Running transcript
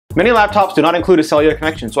Many laptops do not include a cellular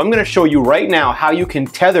connection, so I'm going to show you right now how you can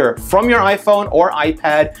tether from your iPhone or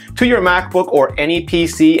iPad to your MacBook or any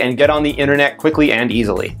PC and get on the internet quickly and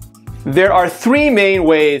easily. There are three main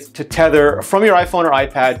ways to tether from your iPhone or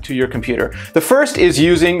iPad to your computer. The first is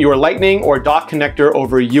using your Lightning or dock connector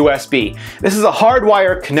over USB. This is a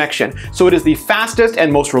hardwire connection, so it is the fastest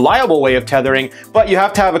and most reliable way of tethering, but you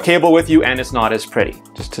have to have a cable with you and it's not as pretty.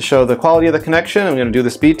 Just to show the quality of the connection, I'm going to do the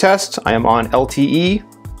speed test. I am on LTE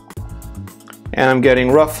and I'm getting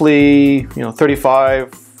roughly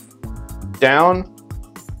 35 down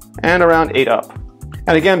and around 8 up.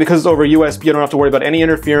 And again, because it's over USB, you don't have to worry about any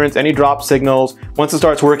interference, any drop signals. Once it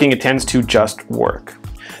starts working, it tends to just work.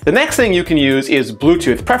 The next thing you can use is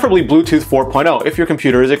Bluetooth, preferably Bluetooth 4.0 if your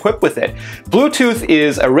computer is equipped with it. Bluetooth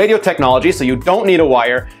is a radio technology, so you don't need a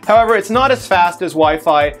wire. However, it's not as fast as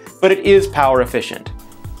Wi-Fi, but it is power efficient.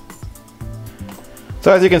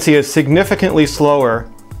 So as you can see, it's significantly slower,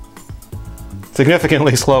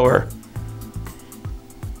 significantly slower,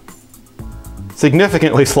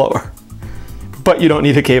 but you don't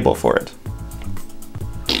need a cable for it.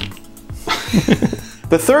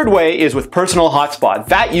 The third way is with personal hotspot.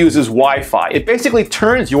 That uses Wi-Fi. It basically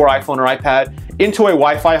turns your iPhone or iPad into a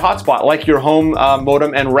Wi-Fi hotspot, like your home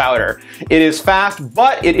modem and router. It is fast,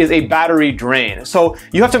 but it is a battery drain. So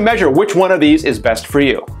you have to measure which one of these is best for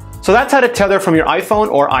you. So that's how to tether from your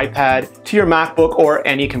iPhone or iPad to your MacBook or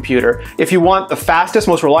any computer. If you want the fastest,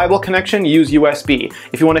 most reliable connection, use USB.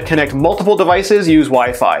 If you want to connect multiple devices, use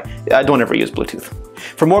Wi-Fi. Don't ever use Bluetooth.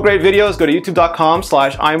 For more great videos, go to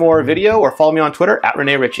youtube.com/iMore video or follow me on Twitter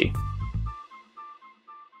 @ReneRitchie.